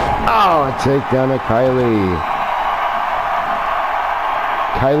into a takedown of Kylie.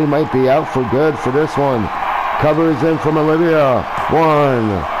 Kylie might be out for good for this one. Covers in from Olivia.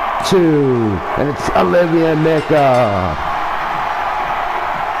 1, 2, and it's Olivia and Mika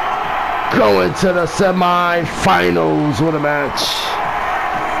going to the semi-finals. What a match.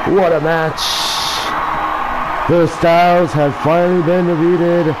 What a match. The Styles have finally been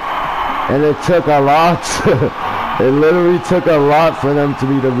defeated, and it took a lot. It literally took a lot for them to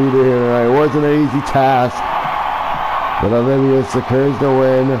be defeated here tonight. It wasn't an easy task, but Olivia secures the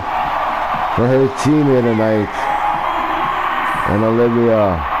win for her team here tonight. And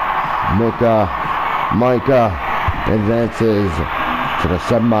Olivia, Mika advances to the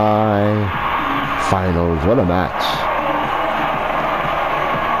semi-finals. What a match.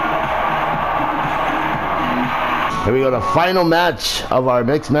 Here we go, the final match of our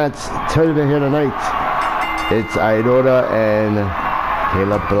mixed match tournament here tonight. It's Aidora and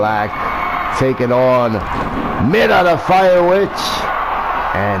Caleb Black taking on Mira the Fire Witch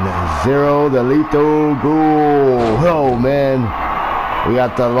and Zero the Lethal Ghoul. Oh man, we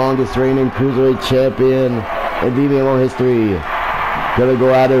got the longest reigning cruiserweight champion in DBMO history. Gonna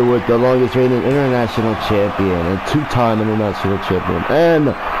go at it with the longest reigning international champion and two-time international champion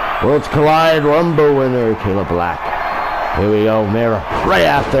and Worlds Collide Rumble winner Caleb Black. Here we go, Mira right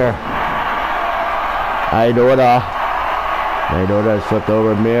after Aidora. Aidora is flipped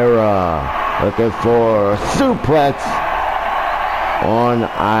over. Mira looking for a suplex on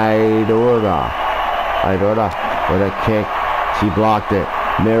Aidora. Aidora with a kick. She blocked it.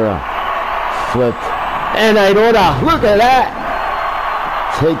 Mira flipped. And Aidora, look at that!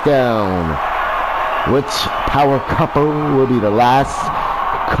 Takedown. Which power couple will be the last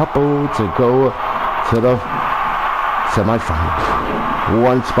couple to go to the semifinal?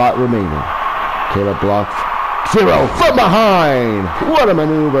 One spot remaining. Caleb blocked. Zero from behind. What a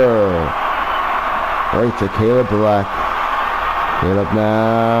maneuver. Right to Caleb Black. Caleb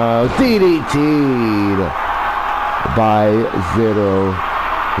now DDT'd by Zero.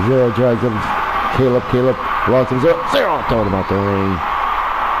 Zero drags him. Caleb blocks him. Zero throwing him out the ring.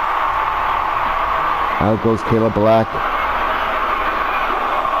 Out goes Caleb Black.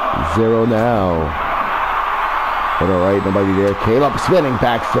 Zero now. But alright, nobody there. Caleb spinning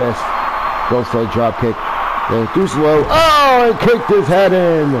back fist. Goes for a drop kick. Then too slow. Oh, and kicked his head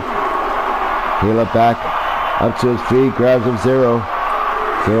in. Caleb back up to his feet. Grabs him. Zero.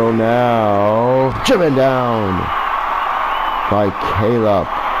 Zero now. Driven down by Caleb.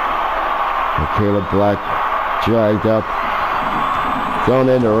 And Caleb Black dragged up. Thrown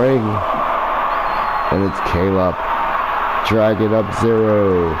in the ring. And it's Caleb dragging up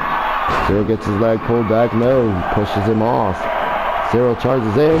Zero. Zero gets his leg pulled back. No, he pushes him off. Zero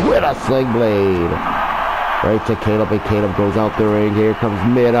charges in with a sling blade. Right to Caleb, and Caleb goes out the ring. Here comes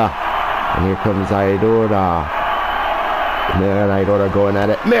Mira. And here comes Aidora. Mira and Aidora going at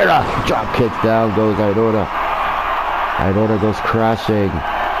it. Mira! Drop kicks down goes Aidora. Aidora goes crashing.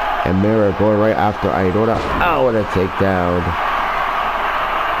 And Mira going right after Aidora. Oh, what a takedown.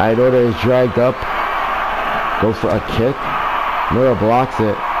 Aidora is dragged up. Goes for a kick. Mira blocks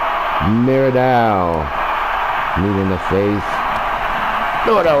it. Mira now. Knee in the face.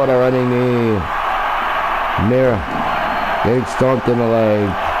 What a running knee. Mira getting stomped in the leg.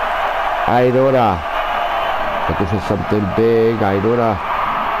 Aidora looking for something big. Aidora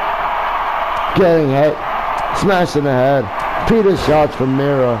getting hit. Smash in the head. Peter shots from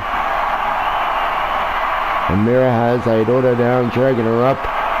Mira. And Mira has Aidora down, dragging her up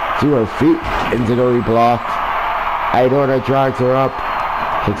to her feet. Inzaguri blocked. Aidora drags her up.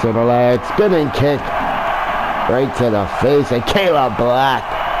 Kicks on her leg. Spinning kick. Right to the face. And Caleb Black.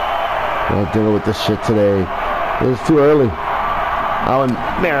 I'm dealing with this shit today. It was too early. Oh, and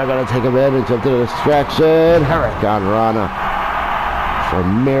Mira gonna take advantage of the distraction. Hurricane Rana.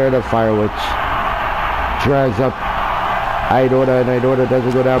 From Mira the Fire Witch. Drags up Aidora, and Aidora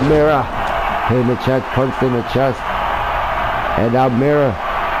doesn't go down. Mira in the chest, punched in the chest. And now Mira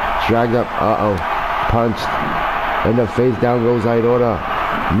dragged up. Punched In the face, down goes Aidora.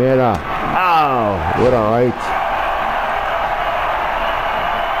 Mira. Oh, what a right.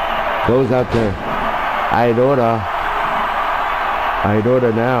 Goes out there. Aidora.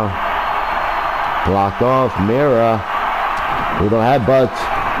 Aidora now. Blocked off. Mira. Little headbutt.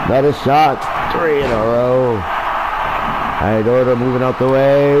 Another shot. 3 in a row. Aidora moving out the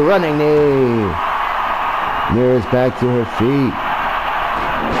way. Running knee. Mira's back to her feet.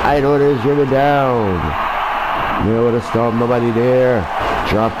 Aidora is driven down. Mira with a stomp. Nobody there.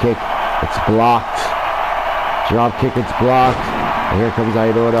 Drop kick. It's blocked. Drop kick. It's blocked. And here comes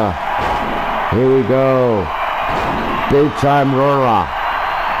Aidora. Here we go. Big time Rora.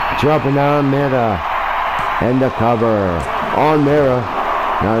 Dropping down Mira. And the cover. On Mira.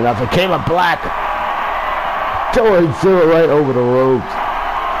 Not enough for Caleb Black. Throwing Zero right over the ropes.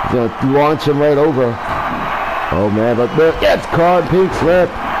 He's going to launch him right over. Oh man, but Mira gets caught. Pink slip.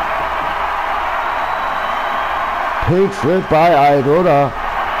 Pink slip by Aidora.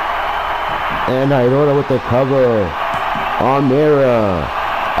 And Aidora with the cover. On Mira.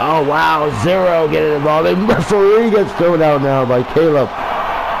 Oh wow, Zero getting involved. The referee gets thrown out now by Caleb.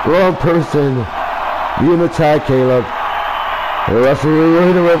 Wrong person. You attack, Caleb. The referee, where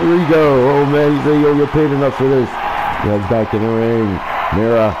did the referee go? Oh man, he said, yo, you're paid enough for this. He's back in the ring.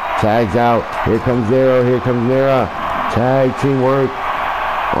 Mira tags out. Here comes Zero. Here comes Mira. Tag team work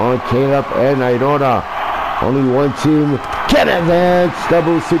on Caleb and Aidora. Only one team can advance.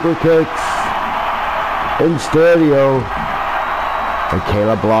 Double super kicks in stereo. And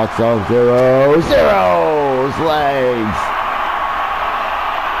Caleb blocks off Zero. Zero's legs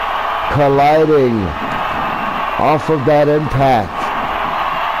colliding off of that impact.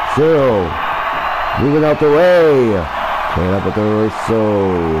 Zero moving out the way. Caleb with the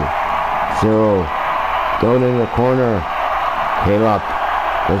reversal. Zero going in the corner. Caleb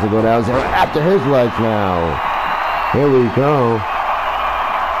doesn't go down. Zero after his legs now. Here we go.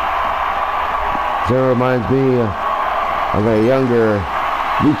 Zero reminds me of a younger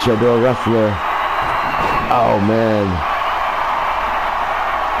luchador wrestler. Oh man.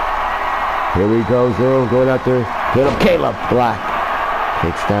 Here we go. Zero going after Caleb Black.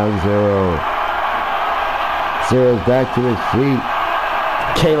 Kicks down Zero. Zero's back to his feet.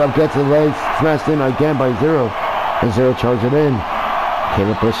 Caleb gets his legs smashed in again by Zero. And Zero charges it in.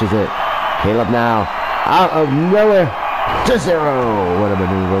 Caleb pushes it. Caleb now out of nowhere to Zero. What a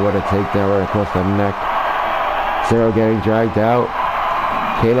maneuver. What a takedown right across the neck. Zero getting dragged out.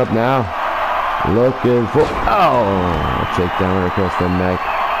 Caleb now looking for, a takedown right across the neck.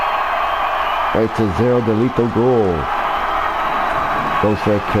 Right to Zero, the lethal goal. Goes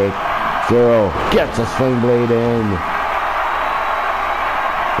for a kick. Zero gets a sling blade in.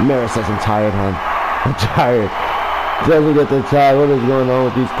 Mira says, I'm tired, hon. I'm tired. Doesn't get the tag. What is going on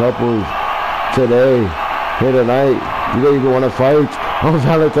with these couples today? Here tonight. You don't even want to fight. Oh,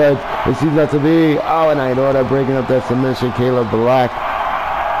 Valentine's. It seems not to be. Oh, and Aidora breaking up that submission. Caleb Black.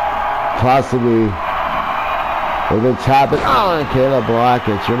 Possibly. We've been tapping. Oh, and Caleb Black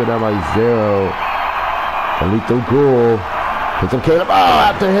gets driven down by Zero. A lethal goal. Picks up Caleb. Oh,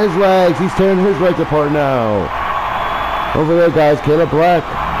 after his legs. He's tearing his legs apart now. Over there, guys. Caleb Black.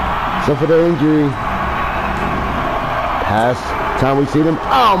 Suffered an injury. Past time we see them.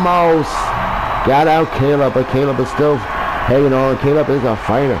 Almost. Got out Caleb, but Caleb is still hanging on. Caleb is a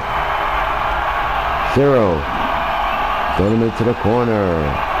fighter. Zero. Throwing him into the corner.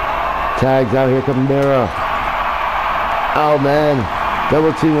 Tags out. Here comes Mira. Oh man,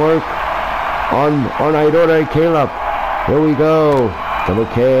 double team work on Aidora and Caleb. Here we go. Double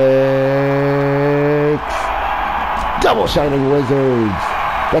kicks. Double Shining Wizards.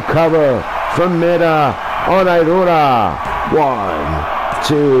 The cover from Mira on Aidora. 1,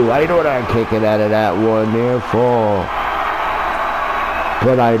 2. Aidora kicking out of that one. Near fall.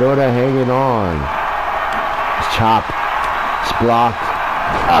 But Aidora hanging on. It's chopped. It's blocked.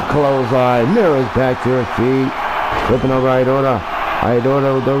 A clothesline. Mira's back to her feet. Flipping over Aidora.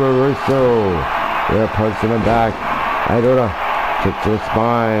 Aidora with the reversal. They're punching him back. Aidora. Kick to the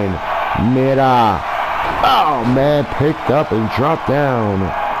spine. Mira. Oh man, picked up and dropped down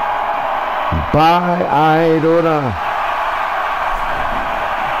by Aidora.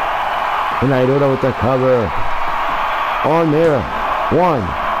 And Aidora with the cover on Mira. 1.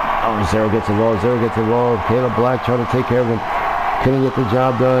 Oh, Zero gets involved. Zero gets involved. Caleb Black trying to take care of him. Couldn't get the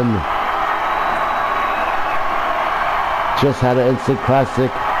job done. Just had an instant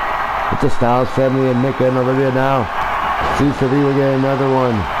classic with the Styles family and Mika and Olivia now. Seems to be we're getting another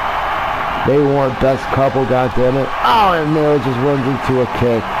one. They want best couple, goddammit. Oh, and Mira just runs into a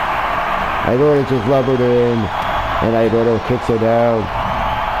kick. Aidora just leveled her in. And Aidora kicks her down.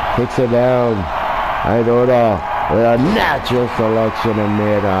 Kicks her down. Aidora with a natural selection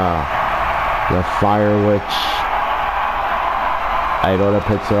amid the Fire Witch. Idora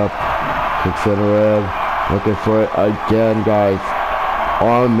picks up, kicks in the rib, looking for it again, guys.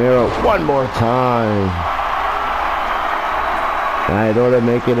 On mirror one more time. And Idora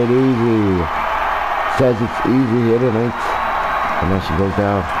making it easy. Says it's easy here tonight. And then she goes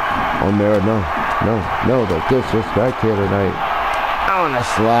down. On mirror, no, the disrespect here tonight. Oh, and a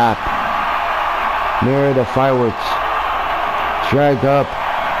slap. Mirror the fireworks. Dragged up.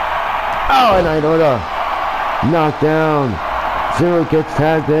 Oh, and Idora knocked down. Zero gets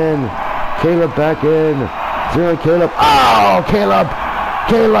tagged in. Caleb back in. Zero, Caleb. Oh, Caleb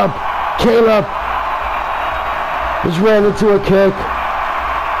just ran into a kick.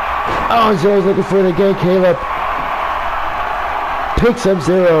 Oh, Zero's looking for it again. Caleb picks up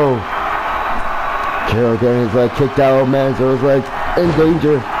Zero. Caleb getting his leg kicked out. Oh man, Zero's leg in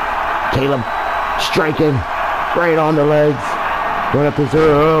danger. Caleb striking right on the legs. Going up to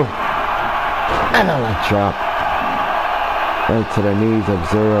Zero. And a leg drop. Right to the knees of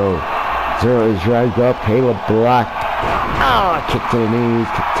Zero. Zero is dragged up. Caleb blocked. Oh, kick to the knees.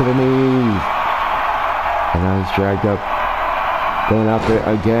 And now he's dragged up. Going out there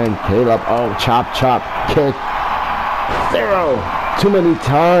again. Caleb. Oh, chop. Kick. Zero. Too many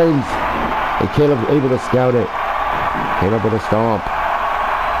times. And Caleb able to scout it. Caleb with a stomp.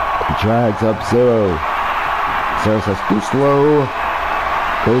 Drags up Zero. Zero says too slow.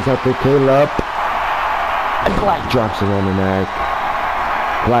 Goes up to Caleb. And Black drops him on the neck.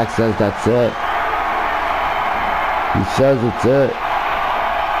 Black says that's it. He says it's it.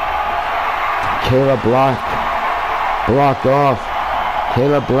 Caleb blocked off.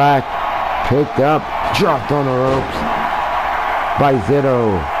 Caleb Black picked up, dropped on the ropes by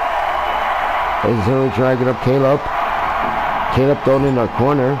Zero. And Zero dragging up Caleb. Caleb thrown in the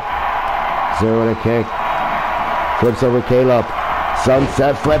corner. Zero with a kick. Flips over Caleb.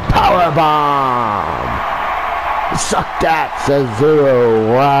 Sunset flip powerbomb. Suck that, says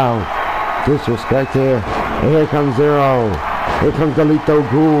Zero. Wow. Disrespect here. And here comes Zero. Here comes the Lethal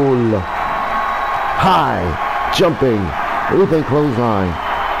Ghoul. High, jumping, leaping clothesline.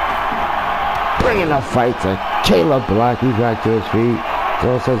 Bringing the fight to Caleb Black. He's back to his feet.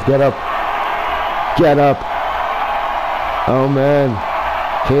 Zero says, get up. Oh man.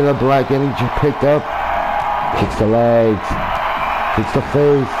 Caleb Black getting picked up. Kicks the legs. Kicks the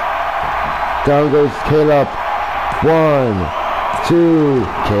face. Down goes Caleb. 1, 2.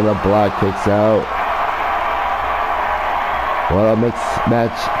 Caleb Black kicks out. What a mixed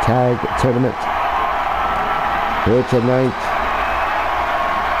match tag tournament here tonight.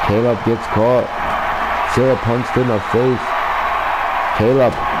 Caleb gets caught. Zero punched in the face.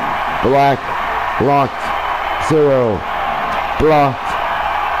 Caleb Black blocked. Zero blocked.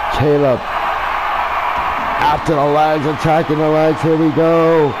 Caleb after the legs, attacking the legs. Here we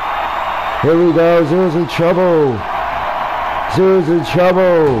go. Zero's in trouble.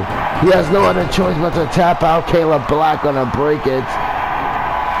 He has no other choice but to tap out. Caleb Black gonna break it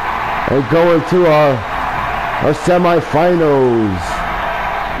and go into our semi-finals.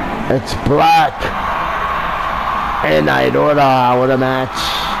 It's Black and Idora. What a match.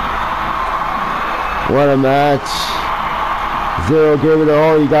 Zero gave it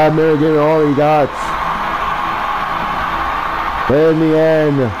all he got. Mirror gave it all he got. But in the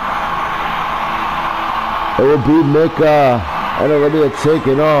end, it will be Mika and Olivia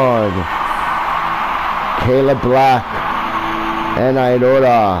taking on Caleb Black and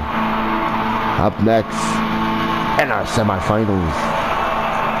Idora up next in our semifinals.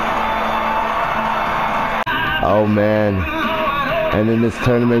 Oh man. And in this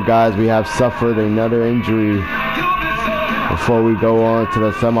tournament, guys, we have suffered another injury before we go on to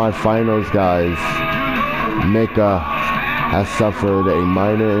the semifinals, guys. Mika has suffered a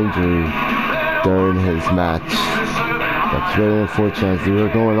minor injury during his match. That's very unfortunate as we are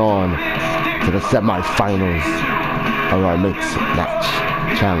going on to the semi-finals of our mixed match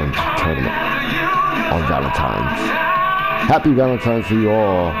challenge tournament on Valentine's. Happy Valentine's to you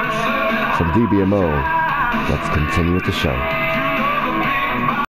all from DBMO. Let's continue with the show.